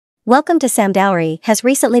Welcome to Samdalri has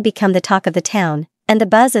recently become the talk of the town, and the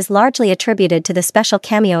buzz is largely attributed to the special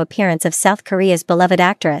cameo appearance of South Korea's beloved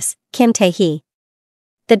actress, Tae Hee.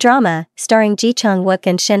 The drama, starring Wook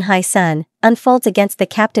and Shin unfolds against the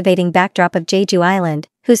captivating backdrop of Jeju Island,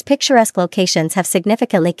 whose picturesque locations have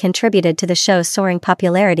significantly contributed to the show's soaring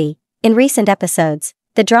popularity. In recent episodes,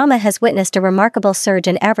 the drama has witnessed a remarkable surge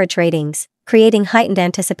in average ratings, creating heightened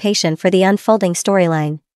anticipation for the unfolding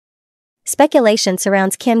storyline. Speculation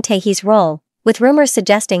surrounds Tae Hee's role, with rumors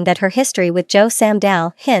suggesting that her history with Jo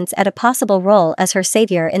Samdal hints at a possible role as her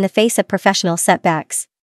savior in the face of professional setbacks.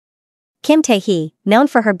 Tae Hee, known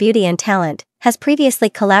for her beauty and talent, has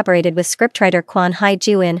previously collaborated with scriptwriter Kwon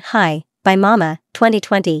Hye-ju in Hi, by Mama,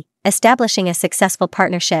 2020, establishing a successful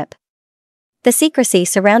partnership. The secrecy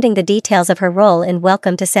surrounding the details of her role in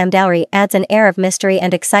Welcome to Samdalri adds an air of mystery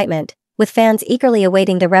and excitement, with fans eagerly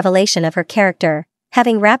awaiting the revelation of her character.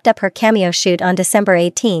 Having wrapped up her cameo shoot on December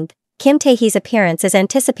 18, Tae Hee's appearance is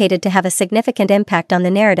anticipated to have a significant impact on the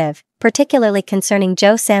narrative, particularly concerning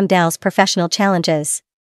Jo Samdal's professional challenges.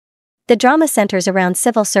 The drama centers around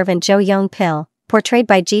civil servant Jo Young-pil, portrayed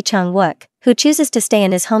by Wook, who chooses to stay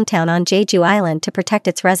in his hometown on Jeju Island to protect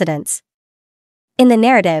its residents. In the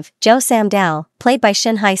narrative, Jo Samdal, played by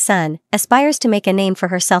Shin aspires to make a name for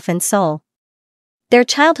herself in Seoul. Their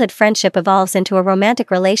childhood friendship evolves into a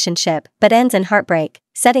romantic relationship but ends in heartbreak,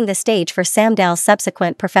 setting the stage for Samdal's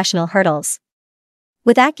subsequent professional hurdles.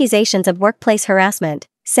 With accusations of workplace harassment,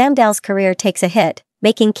 Samdal's career takes a hit,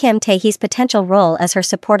 making Tae Hee's potential role as her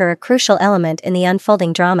supporter a crucial element in the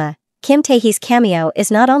unfolding drama. Tae Hee's cameo is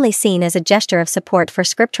not only seen as a gesture of support for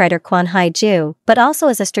scriptwriter Kwon Hye-ju, but also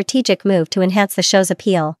as a strategic move to enhance the show's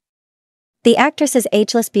appeal. The actress's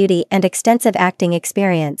ageless beauty and extensive acting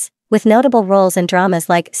experience, with notable roles in dramas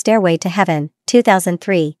like Stairway to Heaven,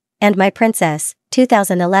 2003, and My Princess,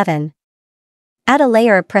 2011, add a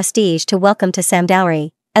layer of prestige to Welcome to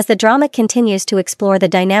Samdalri, as the drama continues to explore the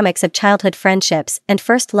dynamics of childhood friendships and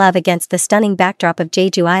first love against the stunning backdrop of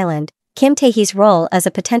Jeju Island. Tae Hee's role as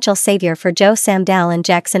a potential savior for Jo Samdal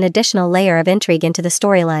injects an additional layer of intrigue into the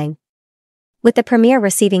storyline. With the premiere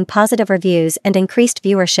receiving positive reviews and increased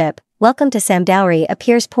viewership, Welcome to Samdalri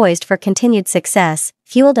appears poised for continued success,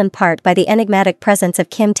 fueled in part by the enigmatic presence of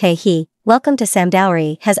Tae Hee. Welcome to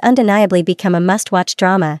Samdalri has undeniably become a must-watch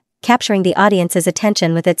drama, capturing the audience's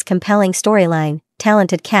attention with its compelling storyline,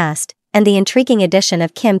 talented cast, and the intriguing addition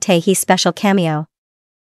of Tae Hee's special cameo.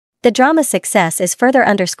 The drama's success is further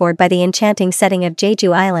underscored by the enchanting setting of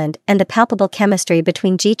Jeju Island and the palpable chemistry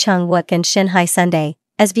between Wook and Shin Sundae,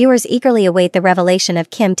 as viewers eagerly await the revelation of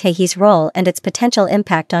Tae Hee's role and its potential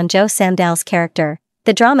impact on Jo Samdal's character.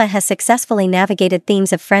 The drama has successfully navigated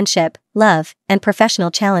themes of friendship, love, and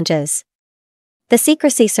professional challenges. The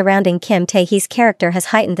secrecy surrounding Tae Hee's character has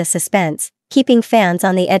heightened the suspense, keeping fans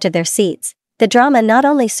on the edge of their seats. The drama not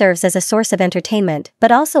only serves as a source of entertainment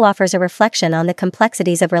but also offers a reflection on the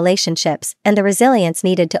complexities of relationships and the resilience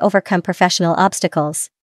needed to overcome professional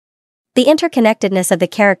obstacles. The interconnectedness of the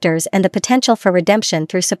characters and the potential for redemption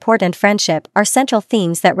through support and friendship are central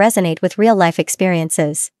themes that resonate with real-life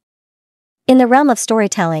experiences. In the realm of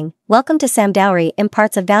storytelling, Welcome to Samdalri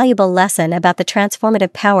imparts a valuable lesson about the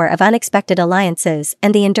transformative power of unexpected alliances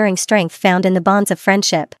and the enduring strength found in the bonds of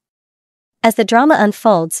friendship. As the drama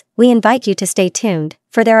unfolds, we invite you to stay tuned,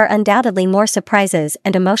 for there are undoubtedly more surprises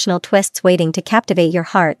and emotional twists waiting to captivate your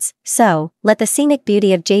hearts. So, let the scenic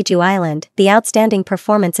beauty of Jeju Island, the outstanding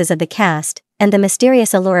performances of the cast, and the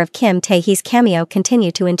mysterious allure of Tae Hee's cameo continue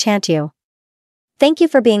to enchant you. Thank you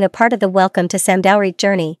for being a part of the Welcome to Samdalri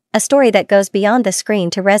journey, a story that goes beyond the screen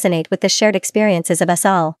to resonate with the shared experiences of us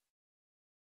all.